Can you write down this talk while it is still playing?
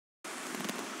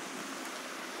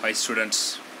Hi students,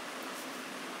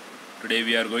 today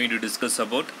we are going to discuss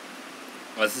about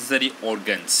accessory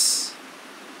organs.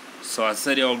 So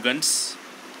accessory organs,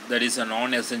 that is a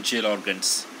non-essential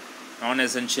organs.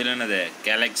 Non-essential and the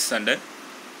calyx and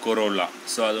corolla.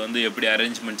 So அது வந்து எப்படி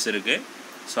arrangements இருக்கு,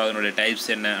 so அதனுடைய types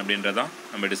என்ன அப்படின்றத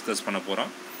நம்ம discuss பண்ண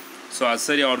போறோம். So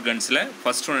accessory organsல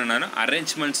first one என்னன்னா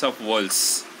arrangements of whorls.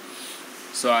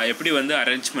 So எப்படி வந்து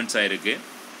arrangements ஆயிருக்கு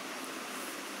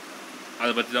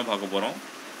அதை பற்றி தான் பார்க்க போகிறோம்.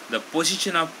 The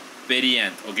position of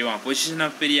perianth, ஓகேவா? பொசிஷன்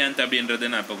ஆஃப் பெரியாந்த் அப்படின்றது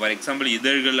நான் இப்போ ஃபார் எக்ஸாம்பிள்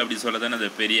இதழ்கள் அப்படி சொல்லதானே அது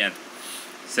பெரியாந்த்.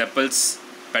 செப்பல்ஸ்,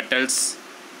 பெட்டல்ஸ்,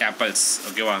 டேப்பல்ஸ்,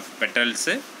 ஓகேவா?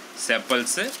 பெட்டல்ஸு,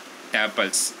 செப்பல்ஸு,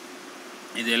 டேப்பல்ஸ்,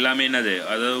 இது எல்லாமே என்னது,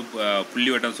 அதாவது புள்ளி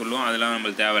வட்டம் சொல்லுவோம், அதெல்லாம்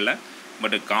நம்மளுக்கு தேவையில்லை.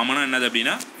 பட் காமனாக என்னது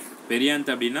அப்படின்னா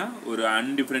பெரியாந்த் அப்படின்னா ஒரு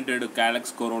அன்டிஃப்ரெண்டட்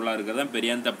கேலக்ஸ் கோரோலாக இருக்கிறது தான்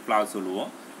பெரியாந்த் ஃப்ளா சொல்லுவோம்.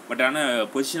 பட் ஆனால்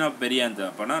பொசிஷன் ஆஃப் பெரியாந்த்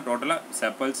அப்போனா டோட்டலாக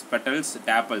செப்பல்ஸ், பெட்டல்ஸ்,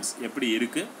 டேப்பல்ஸ் எப்படி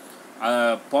இருக்குது,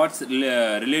 parts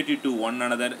relative to one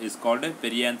another is called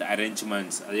பெரியாந்த்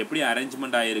arrangements. அது எப்படி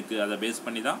அரேஞ்ச்மெண்ட் ஆகிருக்கு அதை பேஸ்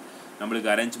பண்ணி தான் நம்மளுக்கு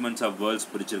அரேஞ்ச்மெண்ட்ஸ் ஆஃப் வேர்ல்ட்ஸ்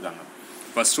பிரிச்சிருக்காங்க.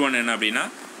 ஃபர்ஸ்ட் ஒன் என்ன அப்படின்னா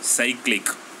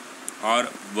cyclic R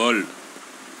world.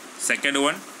 Second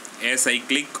one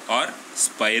ஏசைக்ளிக் R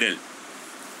spiral.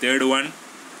 Third one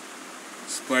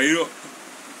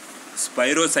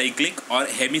ஸ்பைரோசைக்ளிக் R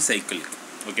ஹெமிசைக்ளிக்,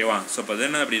 ஓகேவா? ஸோ இப்போ அது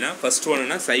என்ன அப்படின்னா ஃபர்ஸ்ட்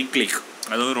ஒன்னுனா சைக்ளிக்,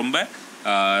 அது ரொம்ப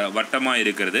வட்டமாக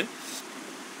இருக்கிறது,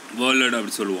 வேர்ல்டு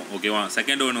அப்படி சொல்லுவோம், ஓகேவா?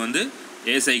 செகண்ட் ஒன்று வந்து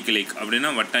ஏசைக்ளிக் அப்படின்னா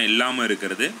வட்டம் இல்லாமல்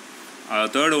இருக்கிறது.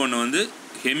 தேர்டு ஒன்று வந்து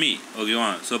ஹெமி, ஓகேவா?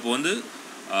 ஸோ இப்போ வந்து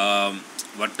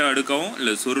வட்டம் அடுக்கவும்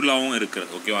இல்லை சுருளாகவும்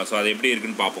இருக்கிறது, ஓகேவா? ஸோ அது எப்படி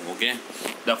இருக்குன்னு பார்ப்போம். Okay,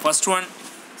 the first one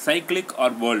cyclic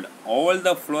R world. All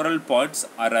the floral parts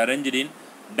R arranged in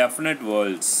definite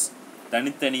world's,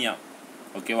 தனித்தனியாக,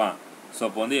 ஓகேவா? ஸோ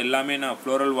அப்போ வந்து எல்லாமே நான்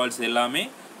ஃப்ளோரல் வால்ஸ் எல்லாமே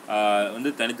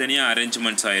வந்து தனித்தனியாக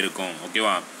அரேஞ்ச்மெண்ட்ஸ் ஆகிருக்கும்,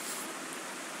 ஓகேவா?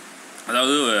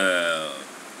 அதாவது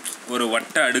ஒரு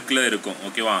வட்ட அடுக்கில் இருக்கும்,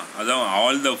 ஓகேவா? அதான்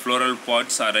all the floral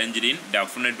parts arranged in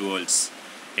definite world's.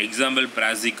 Example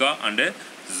Brassica and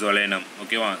சொலேனம்,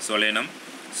 ஓகேவா? சொலேனம்.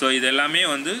 ஸோ இது எல்லாமே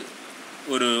வந்து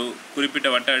ஒரு குறிப்பிட்ட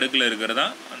வட்ட அடுக்கில் இருக்கிறதா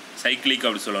சைக்ளிக்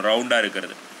அப்படி சொல்லுவோம், ரவுண்டாக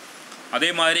இருக்கிறது.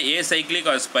 அதே மாதிரி ஏ cyclic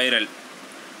R spiral.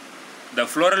 The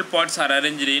floral parts are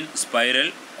arranged in spiral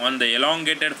on the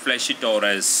elongated fleshy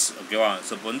torus, ஓகேவா?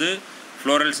 ஸோ இப்போ வந்து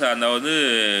ஃப்ளோரல்ஸ் அந்த வந்து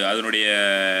அதனுடைய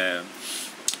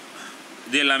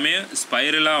இது எல்லாமே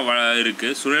ஸ்பைரலாக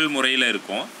இருக்குது, சுழல் முறையில்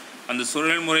இருக்கும். அந்த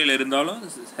சுழல் முறையில் இருந்தாலும்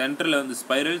சென்டரில் வந்து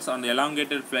ஸ்பைரல்ஸ் அந்த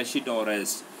எலாங்கேட்டட் ஃப்ளஷி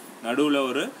டோரஸ், நடுவில்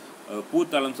ஒரு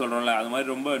பூத்தளம் சொல்கிறோம்ல, அது மாதிரி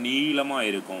ரொம்ப நீளமாக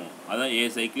இருக்கும். அதான் ஏ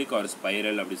சைக்ளிக் ஆர்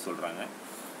ஸ்பைரல் அப்படி சொல்கிறாங்க.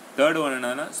 தேர்ட் ஒன்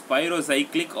என்னன்னா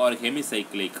ஸ்பைரோசைக்ளிக் ஆர்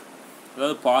ஹெமிசைக்ளிக்,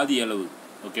 அதாவது பாதி அளவு,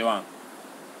 ஓகேவா?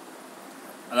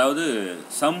 அதாவது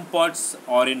some parts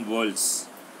R in world's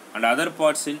and other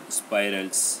parts in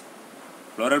spirals.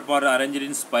 Floral part arranged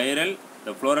in spiral, the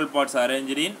floral parts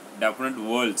arranged in definite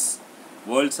world's.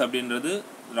 World's அப்படின்றது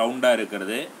ரவுண்டாக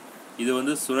இருக்கிறது, இது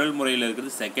வந்து சுழல் முறையில்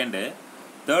இருக்கிறது செகண்டு.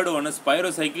 தேர்டு ஒன்று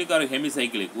ஸ்பைரோசைக்ளிக் ஆர்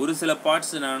ஹெமிசைக்ளிக். ஒரு சில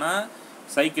பார்ட்ஸ் என்னென்னா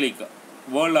சைக்ளிக்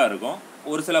வேர்ல்டாக இருக்கும்,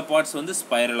 ஒரு சில பார்ட்ஸ் வந்து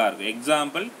ஸ்பைரலாக இருக்கும்.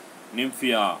 எக்ஸாம்பிள்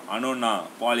நிம்ஃபியா, அனோனா,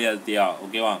 பாலியால்தியா,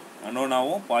 ஓகேவா?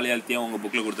 அனோனாவும் பாலியால்த்தியாவும் உங்கள்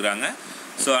புக்கில் கொடுத்துருக்காங்க.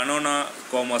 ஸோ அனோனா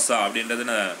கோமோசா அப்படின்றது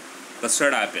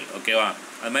கஸ்டர்ட் ஆப்பிள், ஓகேவா?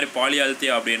 அது மாதிரி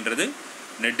பாலியால்த்தியா அப்படின்றது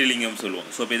நெட்டிலிங்கம் சொல்லுவோம்.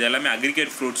 ஸோ இப்போ இது எல்லாமே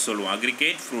அக்ரிகேட் ஃப்ரூட்ஸ் சொல்லுவோம்,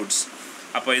 அக்ரிகேட் ஃப்ரூட்ஸ்.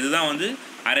 அப்போ இதுதான் வந்து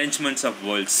அரேஞ்ச்மெண்ட்ஸ் ஆஃப்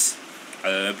வேர்ல்ட்ஸ்.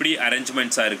 அது எப்படி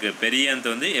அரேஞ்ச்மெண்ட்ஸாக இருக்குது, பெரியாந்த்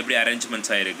வந்து எப்படி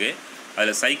அரேஞ்ச்மெண்ட்ஸ் ஆகிருக்கு.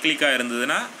 அதில் சைக்ளிக்காக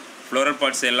இருந்ததுன்னா ஃப்ளோரல்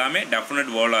பார்ட்ஸ் எல்லாமே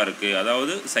டெஃபினட் வேர்லாக இருக்குது,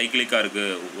 அதாவது சைக்ளிக்காக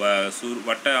இருக்குது,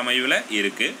 வட்ட அமைவில்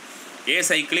இருக்குது. ஏ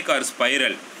சைக்ளிக் ஆர்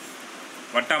ஸ்பைரல்,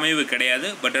 வட்ட அமைவு கிடையாது,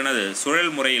 பட் என்னது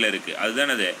சுழல் முறையில் இருக்குது,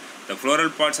 அதுதான் அது த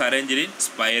floral parts arranged in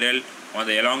spiral on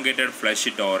the elongated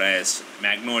fleshy Taurus.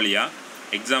 Magnolia,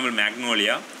 example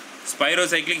magnolia.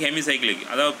 ஸ்பைரோசைக்ளிக், ஹெமிசைக்ளிக்,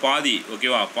 அதாவது பாதி,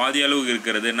 ஓகேவா? பாதி அளவுக்கு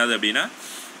இருக்கிறது என்னது அப்படின்னா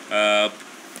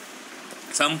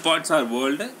some parts R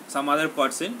world, some other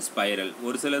parts இன் ஸ்பைரல்.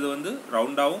 ஒரு சிலது வந்து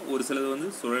ரவுண்டாகவும் ஒரு சிலது வந்து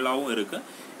சுழலாகவும் இருக்குது.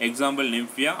 எக்ஸாம்பிள்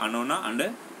நிம்ஃபியா, அனோனா அண்டு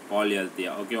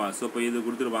பாலியால்த்தியா, ஓகேவா? ஸோ இப்போ இது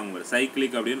கொடுத்துருப்பாங்க.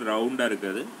 சைக்ளிக் அப்படின்னு ரவுண்டாக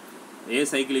இருக்கிறது, ஏ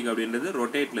சைக்ளிக் அப்படின்றது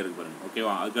ரொட்டேட்டில் இருக்கு பாருங்க,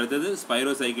 ஓகேவா? அதுக்கு அடுத்தது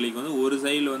ஸ்பைரோசைக்ளிக் வந்து ஒரு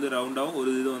சைடில் வந்து ரவுண்டாகவும் ஒரு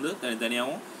இது வந்து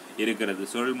தனித்தனியாகவும் இருக்கிறது,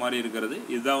 சுழல் மாதிரி இருக்கிறது.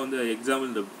 இதுதான் வந்து எக்ஸாம்பிள்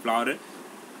இந்த ஃப்ளாரு,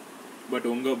 பட்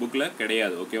உங்கள் புக்கில்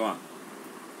கிடையாது, ஓகேவா?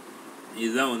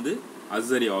 இதுதான் வந்து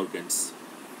அக்ஸரி ஆர்கன்ஸ்.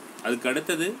 அதுக்கு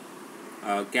அடுத்தது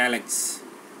கேலக்ஸ்.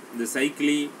 இந்த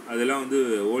சைக்கிளி அதெல்லாம் வந்து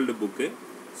ஓல்டு புக்கு.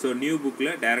 ஸோ நியூ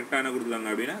புக்கில் டைரெக்டாக என்ன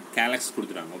கொடுத்துருக்காங்க அப்படின்னா கேலக்ஸ்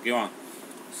கொடுத்துட்டாங்க, ஓகேவா?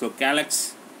 ஸோ கேலக்ஸ்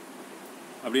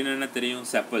அப்படின்னு என்ன தெரியும்,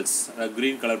 செப்பல்ஸ்,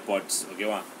 க்ரீன் கலர் பார்ட்ஸ்,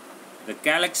 ஓகேவா? த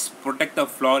கேலக்ஸ் protect a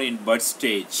flower in but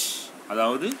stage,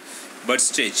 அதாவது பட்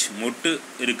ஸ்டேஜ் மொட்டு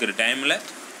இருக்கிற டைமில்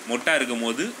மொட்டாக இருக்கும்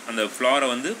போது அந்த ஃப்ளாரை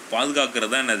வந்து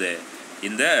பாதுகாக்கிறது தான் என்னது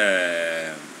இந்த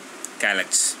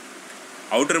கேலக்ஸ்.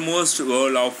 Outer most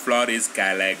whirl of flower is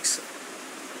கேலக்ஸ்.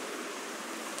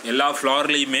 எல்லா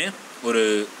ஃப்ளார்லேயுமே ஒரு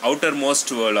outer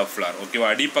most whirl of flower, ஓகேவா,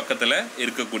 அடிப்பக்கத்தில்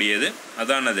இருக்கக்கூடியது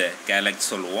அதான் அது கேலக்ஸ்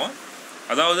சொல்லுவோம்.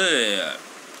 அதாவது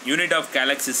unit of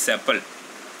கேலக்ஸ் is chappal,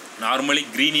 normally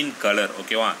green in colour,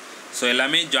 ஓகேவா. ஸோ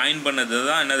எல்லாமே ஜாயின் பண்ணது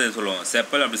தான் என்னது சொல்லுவோம்,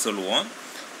 செப்பல் அப்படி சொல்லுவோம்.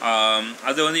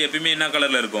 அது வந்து எப்பயுமே என்ன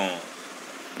கலரில் இருக்கும்,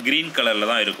 க்ரீன்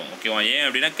கலரில் தான் இருக்கும், ஓகேவா. ஏன்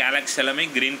அப்படின்னா கேலக்ஸ் எல்லாமே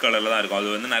க்ரீன் கலரில் தான் இருக்கும். அது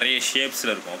வந்து நிறைய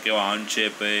ஷேப்ஸில் இருக்கும், ஓகேவா. On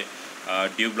shape,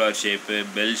 tubular shape,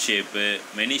 bell shape,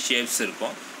 many shapes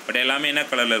இருக்கும். பட் எல்லாமே என்ன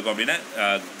கலரில் இருக்கும் அப்படின்னா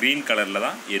க்ரீன் கலரில்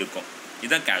தான் இருக்கும்.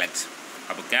 இதுதான் கேலக்ஸ்.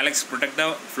 அப்போ கேலக்ஸ் protect the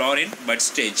flower in but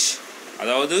stage,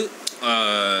 அதாவது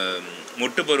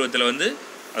மொட்டு பருவத்தில் வந்து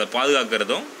அதை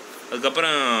பாதுகாக்கிறதும்,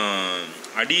 அதுக்கப்புறம்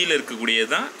அடியில்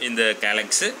இருக்கக்கூடியது தான் இந்த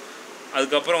கேலக்ஸு.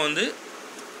 அதுக்கப்புறம் வந்து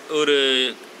ஒரு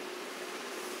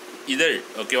இதழ்,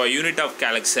 ஓகேவா, யூனிட் ஆஃப்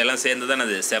கேலக்ஸ் எல்லாம் சேர்ந்து தான்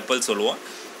அது செப்பல் சொல்லுவோம்.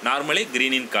 நார்மலி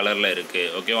க்ரீன் இன் கலரில்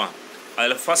இருக்குது, ஓகேவா.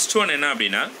 அதில் ஃபஸ்ட் ஒன் என்ன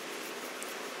அப்படின்னா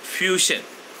fusion,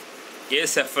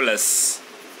 acephalous,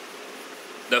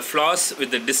 the flowers with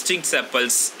the distinct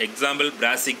sepals, example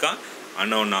brassica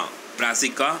annona,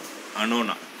 brassica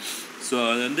annona. So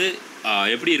அது வந்து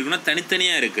எப்படி இருக்குன்னா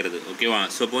தனித்தனியாக இருக்கிறது, ஓகேவா.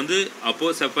 ஸோ இப்போ வந்து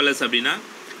அப்போசெஃபலஸ் அப்படின்னா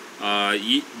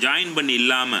ஜாயின் பண்ணி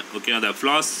இல்லாமல், ஓகேவா, அந்த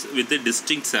ஃப்ளார்ஸ் வித்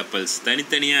டிஸ்டிங்க்ட் செப்பல்ஸ்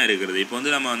தனித்தனியாக இருக்கிறது. இப்போ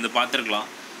வந்து நம்ம வந்து பார்த்துருக்கலாம்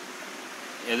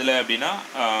எதில் அப்படின்னா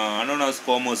அனோனாஸ்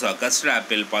கோமோசா, கஸ்டர்ட்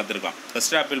ஆப்பிள் பார்த்துருக்கலாம்.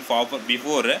 கஸ்டர்ட் ஆப்பிள்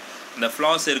பிஃபோர் இந்த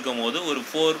ஃப்ளார்ஸ் இருக்கும் போது ஒரு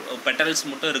 4 பெட்டல்ஸ்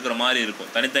மட்டும் இருக்கிற மாதிரி இருக்கும்,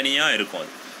 தனித்தனியாக இருக்கும்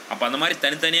அது. அப்போ அந்த மாதிரி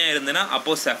தனித்தனியாக இருந்துன்னா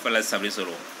அப்போசெஃபலஸ் அப்படின்னு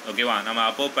சொல்லுவோம், ஓகேவா. நம்ம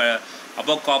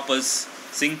அப்போகாப்பஸ்,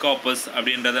 சிங்காப்பஸ்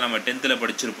அப்படின்றத நம்ம 10th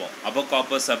படிச்சிருப்போம்.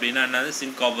 அப்போகாப்பஸ் அப்படின்னா என்னது,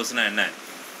 சிங்காப்பஸ்னால் என்ன.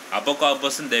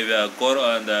 அப்போகாப்பஸ் இந்த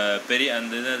பெரிய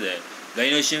அந்த இது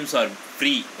கைனோஷியம்ஸ் ஆர்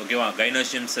ஃப்ரீ, ஓகேவா.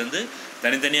 கைனோஷியம்ஸ் வந்து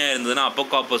தனித்தனியாக இருந்ததுன்னா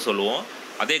அப்போகாப்பஸ் சொல்லுவோம்.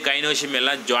 அதே கைனோஷியம்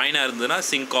எல்லாம் ஜாயினாக இருந்ததுன்னா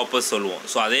சிங்காப்பஸ் சொல்லுவோம்.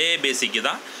 ஸோ அதே பேசிக்கு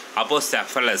தான்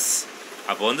அப்போசெஃபலஸ்.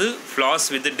 அப்போ வந்து ஃப்ளார்ஸ்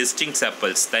வித் டிஸ்டிங்க்ட்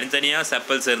செப்பல்ஸ், தனித்தனியாக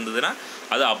செப்பல்ஸ் இருந்ததுன்னா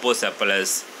அது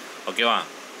அப்போசெஃபலஸ், ஓகேவா.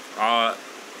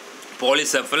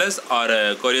 பாலிசெஃபலஸ் ஆர்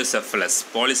கோரியோசெஃபலஸ்,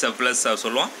 பாலிசெஃபலஸ்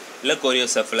சொல்லுவோம், இல்லை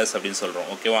கோரியோசெஃபலஸ் அப்படின்னு சொல்கிறோம்,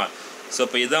 ஓகேவா. ஸோ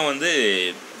இப்போ இதுதான் வந்து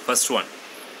ஃபஸ்ட் ஒன்.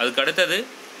 அதுக்கு அடுத்தது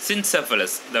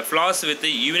சின்செஃபலஸ், த flowers with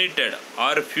united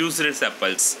R fused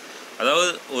chappals,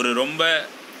 அதாவது ஒரு ரொம்ப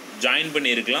ஜாயின் பண்ணி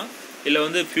இருக்கலாம், இல்லை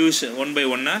வந்து ஃபியூஷன் 1 by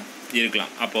 1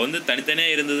 இருக்கலாம். அப்போ வந்து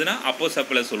தனித்தனியாக இருந்ததுன்னா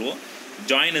அப்போசெஃபலஸ் சொல்லுவோம்,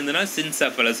 ஜாயின் இருந்ததுன்னா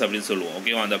சின்செஃபலஸ் அப்படின்னு சொல்லுவோம்,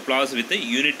 ஓகேவா. அந்த ஃப்ளார்ஸ் வித்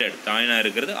யூனிட்டட் ஜாயினாக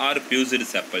இருக்கிறது ஆர் ஃபியூஸ்டு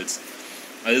செப்பல்ஸ்,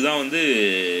 அதுதான் வந்து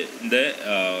இந்த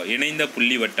இணைந்த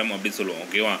புள்ளி வட்டம் அப்படின்னு சொல்லுவோம்,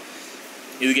 ஓகேவா.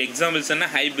 இதுக்கு எக்ஸாம்பிள்ஸ் என்ன,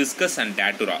 hibiscus and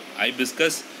டேட்டுரா.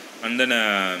 Hibiscus and then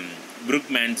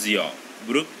புருக்மேன்சியா.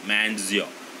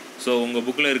 So உங்கள்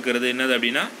புக்கில் இருக்கிறது என்னது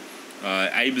அப்படின்னா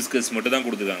ஹைபிஸ்கஸ் மட்டும் தான்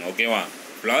கொடுத்துருக்காங்க, ஓகேவா.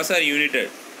 Flowers R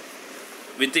united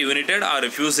with united R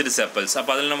fused chappals.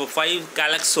 அப்போ அதில் நம்ம 5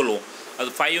 கேலக்ஸ் சொல்லுவோம். அது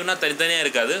 5னா தனித்தனியாக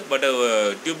இருக்காது, பட்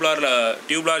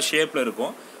டியூப்லார் ஷேப்பில்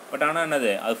இருக்கும். பட் ஆனால்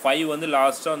என்னது அது 5 வந்து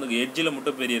லாஸ்ட்டாக அந்த எட்ஜில்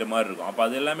மட்டும் பெரியற மாதிரி இருக்கும். அப்போ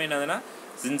அது எல்லாமே என்னதுன்னா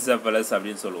சின்செஃபலஸ்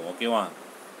அப்படின்னு சொல்லுவோம், ஓகேவா.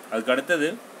 அதுக்கு அடுத்தது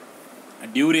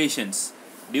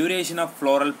டியூரேஷன் ஆஃப்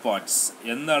ஃப்ளோரல் பார்ட்ஸ்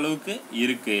எந்த அளவுக்கு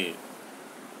இருக்குது.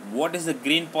 What is the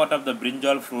green part of the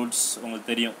brinjal fruits, உங்களுக்கு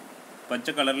தெரியும்,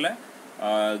 பச்சை கலரில்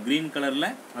க்ரீன் கலரில்,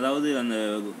 அதாவது அந்த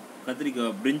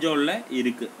கத்திரிக்காய் பிரிஞ்சாலில்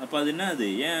இருக்குது. அப்போ அது என்னது,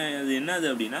 ஏன் அது என்னது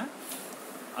அப்படின்னா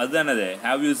அதுதானது.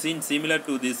 Have you seen similar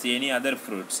to this any other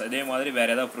fruits, அதே மாதிரி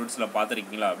வேறு ஏதாவது ஃப்ரூட்ஸில்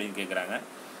பார்த்துருக்கீங்களா அப்படின்னு கேட்குறாங்க.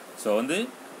 ஸோ வந்து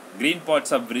க்ரீன்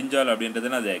பார்ட்ஸ் ஆஃப் பிரிஞ்சால்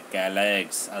அப்படின்றதுன்னா அது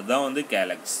கேலக்ஸ், அதுதான் வந்து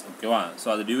கேலக்ஸ், ஓகேவா. ஸோ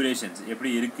அது டியூரேஷன்ஸ்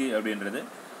எப்படி இருக்குது அப்படின்றது.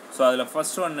 ஸோ அதில்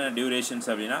ஃபஸ்ட் ஒன் டியூரேஷன்ஸ்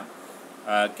அப்படின்னா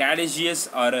கேடிஷியஸ்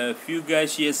R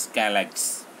ஃபியூகாஷியஸ் கேலக்ஸ்.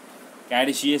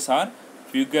 கேடிஷியஸ் R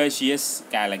ஃபியூகாஷியஸ்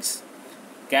கேலக்ஸ்.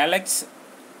 கேலக்ஸ்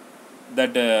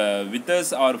that withers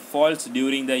or falls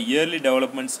during the early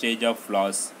development stage of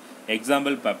flowers.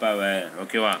 Example papaver,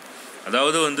 ஓகேவா.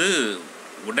 அதாவது வந்து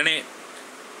உடனே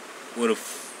ஒரு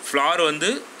ஃப்ளார் வந்து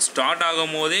ஸ்டார்ட்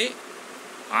ஆகும் போதே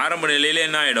ஆரம்ப நிலையில்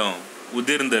என்ன ஆகிடும்,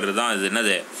 உதிர்ந்துடுறது தான் இது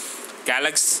என்னது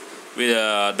கேலக்ஸ்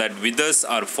that withers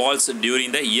or falls during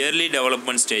the early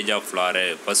development stage of flower.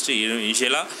 First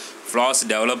இனிஷியலாக ஃப்ளார்ஸ்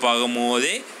டெவலப் ஆகும்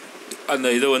போதே அந்த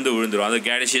இது வந்து விழுந்துடும். அந்த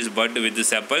கேடிஷியஸ் but with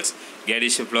chappals,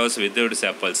 கேடிஷியஸ் flowers without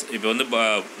chappals. இப்போ வந்து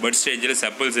பட் ஸ்டேஜில்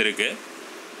செப்பல்ஸ் இருக்குது,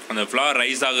 அந்த ஃப்ளவர்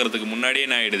ரைஸ் ஆகிறதுக்கு முன்னாடியே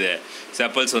என்ன ஆகிடுது,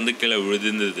 செப்பல்ஸ் வந்து கீழே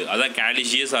விழுந்துருது. அதான்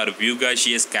கேடிஷியஸ் ஆர்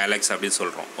ஃபியூகாஷியஸ் கேலக்ஸ் அப்படின்னு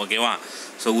சொல்கிறோம், ஓகேவா.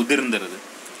 ஸோ உதிர்ந்துருது.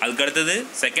 அதுக்கடுத்தது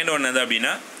செகண்ட் ஒன் எது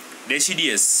அப்படின்னா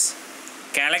deciduous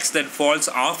கேலக்ஸ் that falls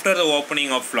after the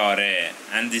opening of flower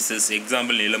and this is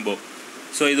example நிலம்போ.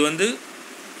 So இது வந்து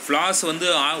ஃப்ளார்ஸ் வந்து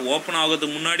ஓப்பன்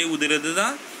ஆகிறதுக்கு முன்னாடி உதிர்றது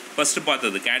தான் ஃபஸ்ட்டு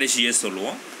பார்த்தது கேடிஷியஸ்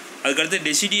சொல்லுவோம். அதுக்கடுத்து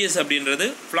டெசிடியஸ் அப்படின்றது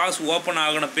ஃப்ளாஸ் ஓப்பன்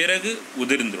ஆகின பிறகு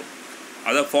உதிர்ந்துடும்.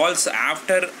 அதை falls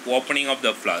after opening of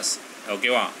the flaws.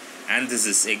 ஓகேவா?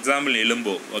 ஆன்திசிஸ் எக்ஸாம்பிள்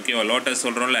எலும்போ. ஓகேவா? லோட்டஸ்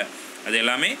சொல்கிறோம்ல, அது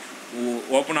எல்லாமே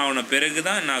ஓப்பன் ஆகின பிறகு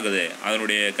தான் என்ன ஆகுது,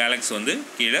 அதனுடைய கேலக்ஸ் வந்து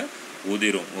கீழே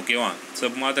உதிரும். ஓகேவா? ஸோ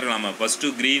இப்போ மாத்திரம் நம்ம ஃபஸ்ட்டு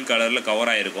க்ரீன் கலரில்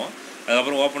கவர் ஆகிருக்கும்,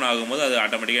 அதுக்கப்புறம் ஓப்பன் ஆகும்போது அது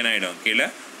ஆட்டோமேட்டிக்காக என்ன ஆகிடும், கீழே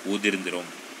உதிர்ந்துடும்.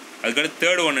 அதுக்கடுத்து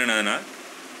தேர்ட் ஒன்று என்னதுன்னா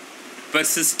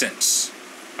பெர்சிஸ்டன்ஸ்,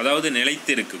 அதாவது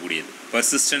நிலைத்து இருக்கக்கூடியது.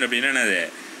 பெர்சிஸ்டன்ட் அப்படின்னா என்னது,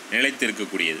 நிலைத்து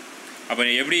இருக்கக்கூடியது. அப்போ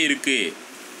எப்படி இருக்குது,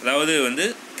 அதாவது வந்து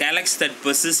கேலக்ஸ் that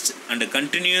persist and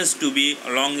continues to be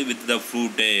along with the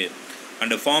fruit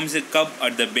and forms a cup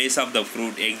at the base of the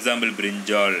fruit. Example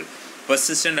brinjal.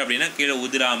 Persistent அப்படின்னா கீழே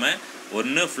உதிராமல்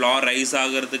ஒன்று ஃப்ளார் ரைஸ்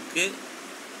ஆகிறதுக்கு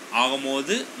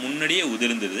ஆகும்போது முன்னாடியே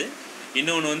உதிர்ந்துடுது,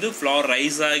 இன்னொன்று வந்து ஃப்ளார்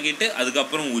ரைஸ் ஆகிட்டு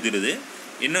அதுக்கப்புறம் உதிருது.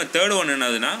 இன்னும் தேர்ட் ஒன்று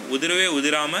என்னதுன்னா உதிரவே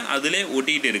உதிராமல் அதிலே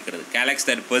ஒட்டிகிட்டு இருக்கிறது. கேலக்ஸ்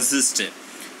that persist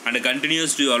and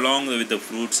continues to along with the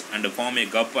fruits and form A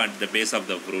cup at the base of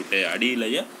the fruit.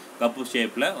 அடியிலேயே cup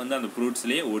ஷேப்பில் வந்து அந்த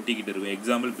ஃப்ரூட்ஸ்லேயே ஒட்டிக்கிட்டு இருக்கும்.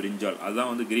 எக்ஸாம்பிள் பிரிஞ்சால்.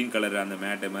 அதுதான் வந்து க்ரீன் கலர் அந்த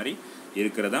மேட்டை மாதிரி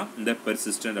இருக்கிறதா இந்த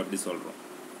பெர்சிஸ்டன்ட் அப்படி சொல்கிறோம்.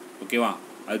 ஓகேவா?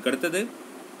 அதுக்கடுத்தது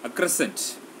அக்ரசன்ட்.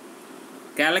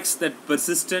 கேலக்ஸ் that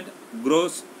persistent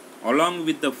cross along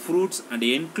with the fruits and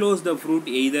enclose the fruit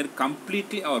either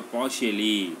completely or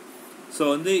partially. So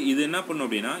வந்து இது என்ன பண்ணும்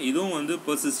அப்படின்னா, இதுவும் வந்து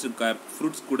பெர்சிஸ்டன்ட்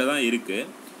ஃப்ரூட்ஸ் கூட தான் இருக்குது.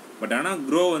 பட் ஆனால்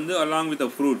க்ரோ வந்து அலாங் வித் த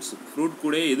ஃப்ரூட்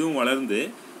கூட இதுவும் வளர்ந்து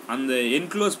அந்த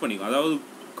என்க்ளோஸ் பண்ணிக்கும், அதாவது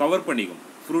கவர் பண்ணிக்கும்.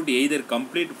 ஃப்ரூட் எய்தர்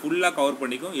கம்ப்ளீட் ஃபுல்லாக கவர்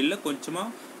பண்ணிக்கும், இல்லை கொஞ்சமாக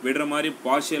விடுற மாதிரி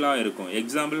பார்ஷியலாக இருக்கும்.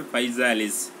 Example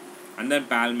பைசாலிஸ் and then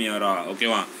பால்மியாரா.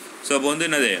 ஓகேவா? ஸோ இப்போ வந்து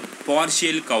என்னது,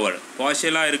 பார்ஷியல் கவர்,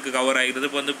 பார்ஷியலாக இருக்குது கவர் ஆகிடுது.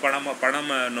 இப்போ வந்து பணம்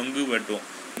நொங்கு வெட்டுவோம்,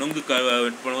 நொங்கு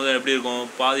வெட் பண்ணும்போது எப்படி இருக்கும்,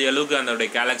 பாதி அளவுக்கு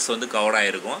அதோடைய கேலக்ஸ் வந்து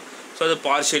கவர்டாக இருக்கும். ஸோ அது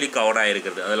பார்ஷியலி கவர்டாக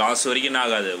இருக்கிறது. அது லாஸ்ட் வரைக்கும் என்ன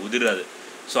ஆகாது, உதிராது.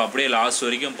 ஸோ அப்படியே லாஸ்ட்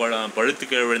வரைக்கும் பழுத்து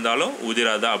கீழே விழுந்தாலும்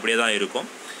உதிராது, அப்படியே தான் இருக்கும்.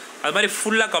 அது மாதிரி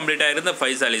ஃபுல்லாக கம்ப்ளீட்டாக இருந்த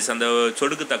ஃபைசாலிஸ், அந்த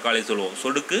சொடுக்கு தக்காளி சொல்லுவோம்,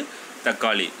 சொடுக்கு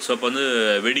தக்காளி. ஸோ இப்போ வந்து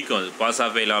வெடிக்கும், அது பாசா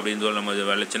ஃபெயிலா அப்படின்னு சொல்லி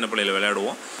நம்ம சின்ன பிள்ளையில்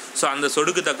விளையாடுவோம். ஸோ அந்த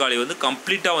சொடுக்கு தக்காளி வந்து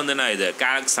கம்ப்ளீட்டாக வந்து நான் இது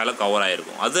கேலக்ஸால் கவர்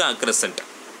ஆகிருக்கும். அது அக்ரசன்ட்.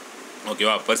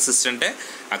 ஓகேவா? பெர்சிஸ்டன்ட்டு,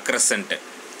 அக்ரசன்ட்டு.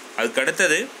 அதுக்கு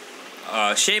அடுத்தது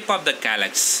ஷேப் ஆஃப் த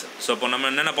கேலக்ஸ். ஸோ இப்போ நம்ம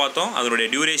என்னென்ன பார்த்தோம், அதனுடைய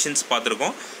டியூரேஷன்ஸ்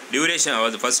பார்த்துருக்கோம். டியூரேஷன்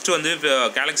அது ஃபஸ்ட்டு வந்து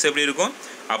கேலக்ஸ் எப்படி இருக்கும்,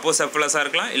 அப்போசெஃபலஸாக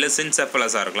இருக்கலாம், இல்லை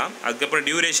சின்செஃபலஸாக இருக்கலாம். அதுக்கப்புறம்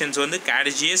டியூரேஷன்ஸ் வந்து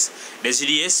கேடிஷியஸ்,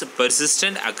 டெசிடியஸ்,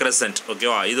 பெர்சிஸ்டன்ட், அக்ரசன்ட்.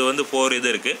 ஓகேவா? இது வந்து 4 இது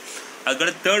இருக்குது.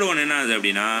 அதுக்கடுத்து தேர்ட் ஒன் என்ன ஆகுது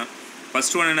அப்படின்னா,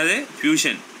 ஃபஸ்ட் ஒன் என்னது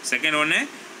ஃபியூஷன், செகண்ட் ஒன்று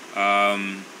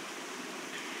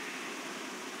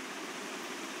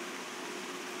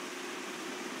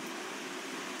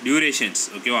டியூரேஷன்ஸ்.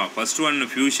 ஓகேவா? ஃபஸ்ட் ஒன்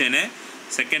ஃபியூஷனு,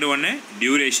 செகண்ட் ஒன்று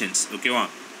டியூரேஷன்ஸ். ஓகேவா?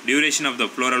 Duration of the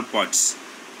floral parts.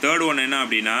 Third one என்ன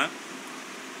அப்படின்னா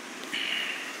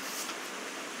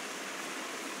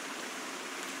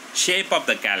shape of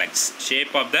the கேலக்ஸ்.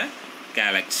 Shape of the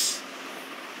கேலக்ஸ்.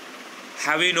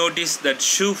 Have you noticed that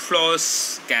shoe floss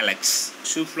calyx?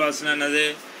 Shoe flossனா என்னது,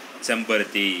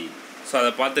 செம்பருத்தி. ஸோ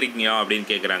அதை பார்த்துருக்கீங்க அப்படின்னு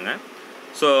கேட்குறாங்க.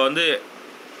 ஸோ வந்து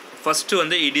ஃபஸ்ட்டு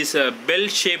வந்து it is a bell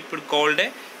shape called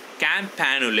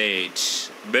கேம்பானுலேட்.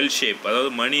 Bell shape,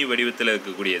 அதாவது மணி வடிவத்தில்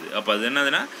இருக்கக்கூடியது. அப்போ அது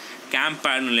என்னதுன்னா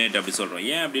கேம்பானுலேட் அப்படி சொல்கிறோம்.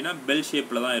 ஏன் அப்படின்னா பெல்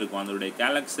ஷேப்பில் தான் இருக்கும். அதனுடைய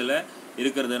கேலக்ஸில்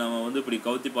இருக்கிறத நம்ம வந்து இப்படி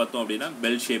கவுத்தி பார்த்தோம் அப்படின்னா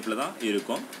பெல் ஷேப்பில் தான்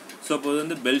இருக்கும். ஸோ இப்போ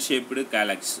வந்து பெல் ஷேப்டு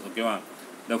கேலக்ஸ். ஓகேவா?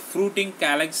 த fruiting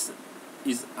கேலக்ஸ்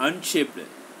is unshaped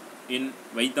in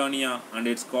Vaithania and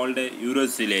it's called a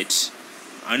urocylate.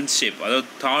 Unshaped, அதாவது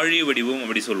தாழி வடிவம்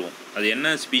அப்படி சொல்லுவோம். அது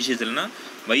என்ன ஸ்பீஷியஸ்லனா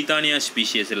வைத்தானியா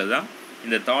ஸ்பீஷியஸில் தான்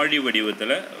இந்த தாழி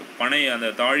வடிவத்தில் பனை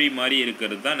அந்த தாழி மாதிரி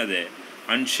இருக்கிறது தான் அது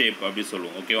அன்ஷேப் அப்படி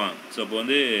சொல்லுவோம். ஓகேவா? ஸோ இப்போ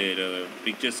வந்து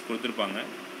பிக்சர்ஸ் கொடுத்துருப்பாங்க.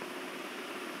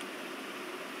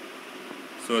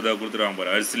 ஸோ அதை கொடுத்துருவாங்க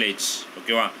பாரு, அர்சிலேட்.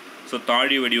 ஓகேவா? ஸோ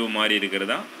தாழி வடிவம் மாதிரி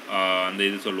இருக்கிறது தான் அந்த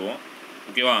இது சொல்லுவோம்.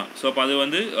 ஓகேவா? ஸோ அப்போ அது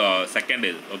வந்து செகண்ட்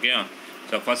இது. ஓகேவா?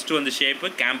 ஸோ ஃபஸ்ட்டு வந்து ஷேப்பு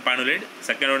கேம்பானுலேட்,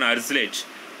 செகண்ட் ஒன்று அர்சிலேட்,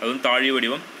 அது வந்து தாழி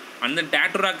வடிவம். அந்த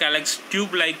டேட்டோரா கேலக்ஸ்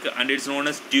tube like and it's known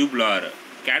as tubular.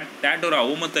 டேட்டோரா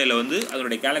ஊமத்தையில் வந்து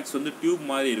அதனுடைய கேலக்ஸ் வந்து டியூப்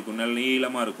மாதிரி இருக்கும், நல்ல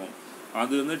நீளமாக இருக்கும்.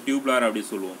 அது வந்து டியூப்லார் அப்படி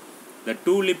சொல்லுவோம். த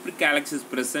 2 லிப் கேலக்ஸ் இஸ்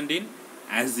ப்ரெசன்ட் இன்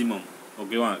ஆசிமம்.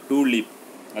 ஓகேவா? 2 லிப்,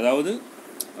 அதாவது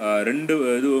 2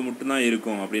 இது மட்டும்தான்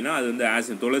இருக்கும் அப்படின்னா அது வந்து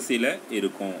ஆசிமம், துளசியில்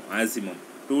இருக்கும் ஆசிமம்.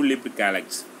 2 lip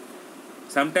கேலக்ஸ்.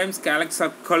 Sometimes கேலக்ஸ்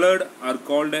R coloured are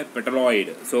called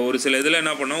பெட்டலாய்டு. So ஒரு சில இதில்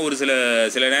என்ன பண்ணோம், ஒரு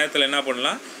சில நேரத்தில் என்ன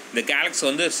பண்ணலாம், இந்த கேலக்ஸ்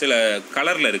வந்து சில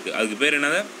கலரில் இருக்குது, அதுக்கு பேர்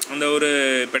என்னது, அந்த ஒரு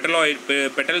பெட்டலாய்டு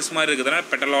பெட்டல்ஸ் மாதிரி இருக்குதுன்னா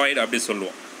பெட்டலாய்டு அப்படி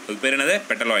சொல்லுவோம். அதுக்கு பேர் என்னது,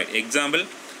 பெட்டலாய்டு. Example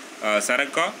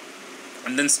சரக்கா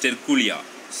and then ஸ்டெர்கூலியா.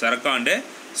 சரக்கா அண்டு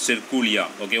ஸ்டெர்கூலியா.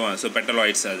 ஓகேவா? ஸோ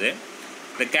பெட்டலாய்ட்ஸ் அது.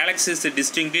 த கேலக்ஸ் is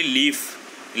டிஸ்டிங்க்ட்லி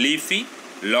leafy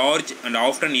large and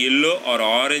often yellow or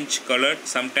orange colored,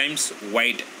 sometimes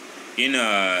white in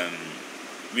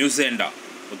musenda.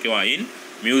 ஓகேவா, இன்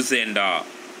musenda.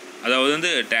 அதாவது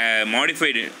வந்து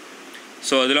மாடிஃபைடு.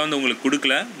 ஸோ அதில் வந்து உங்களுக்கு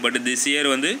கொடுக்கல, பட் திஸ் இயர்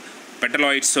வந்து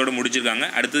பெட்டலாய்ட்ஸோடு முடிச்சிருக்காங்க.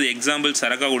 அடுத்தது எக்ஸாம்பிள்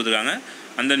சரக்கா கொடுத்துருக்காங்க.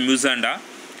 And then musenda.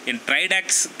 In Tridax,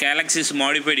 calyx is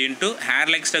modified into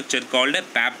hair-like structure called a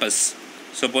pappus.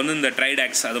 So இப்போ வந்து இந்த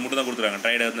ட்ரைடாக்ஸ் அதை மட்டும் தான் கொடுத்துருக்காங்க.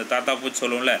 ட்ரைடாக்ஸ் இந்த தாத்தா பூச்சி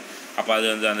சொல்லுவோம்ல, அப்போ அது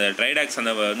வந்து அந்த ட்ரைடாக்ஸ்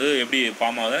அந்த வந்து எப்படி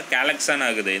ஃபார்ம் ஆகுது, கேலக்ஸான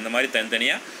ஆகுது. இந்த மாதிரி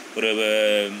தனித்தனியாக ஒரு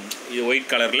ஒயிட்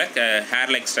கலரில்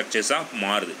ஹேர்-லைக் ஸ்ட்ரக்சர்ஸாக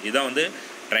மாறுது. இதுதான் வந்து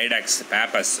ட்ரைடாக்ஸ்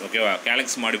பேப்பஸ். ஓகேவா,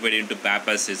 கேலக்ஸ் modified into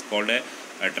பேப்பஸ் is called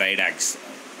Tridax.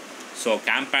 So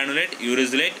கேம்பானுலேட்,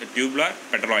 யூரிசுலேட், tubular,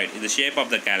 பெட்டலாய்ட், இது shape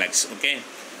of the கேலக்ஸ். Okay,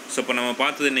 so இப்போ நம்ம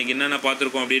பார்த்தது இன்றைக்கி என்னென்ன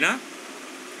பார்த்துருக்கோம் அப்படின்னா,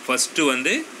 ஃபஸ்ட்டு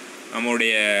வந்து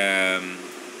நம்மளுடைய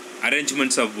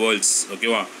அரேஞ்ச்மெண்ட்ஸ் ஆஃப் வேர்ல்ட்ஸ்.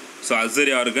 ஓகேவா, so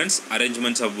அக்ஸரி organs,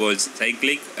 arrangements of world's,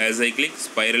 cyclic, acyclic,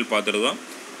 spiral பார்த்துருக்கோம்.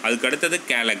 அதுக்கு அடுத்தது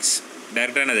கேலக்ஸ்.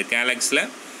 டைரெக்டானது கேலக்ஸில்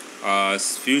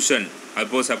ஃபியூஷன்,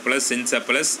 அப்போசெப்பலஸ்,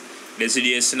 சின்செப்பலஸ்,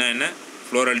 டெசிடியஸ்னா என்ன,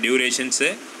 ஃப்ளோரல் டியூரேஷன்ஸு,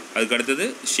 அதுக்கு அடுத்தது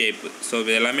ஷேப்பு. ஸோ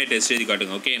இது எல்லாமே டெஸ்ட் எழுதி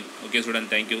காட்டுங்க. Okay okay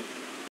student, thank you.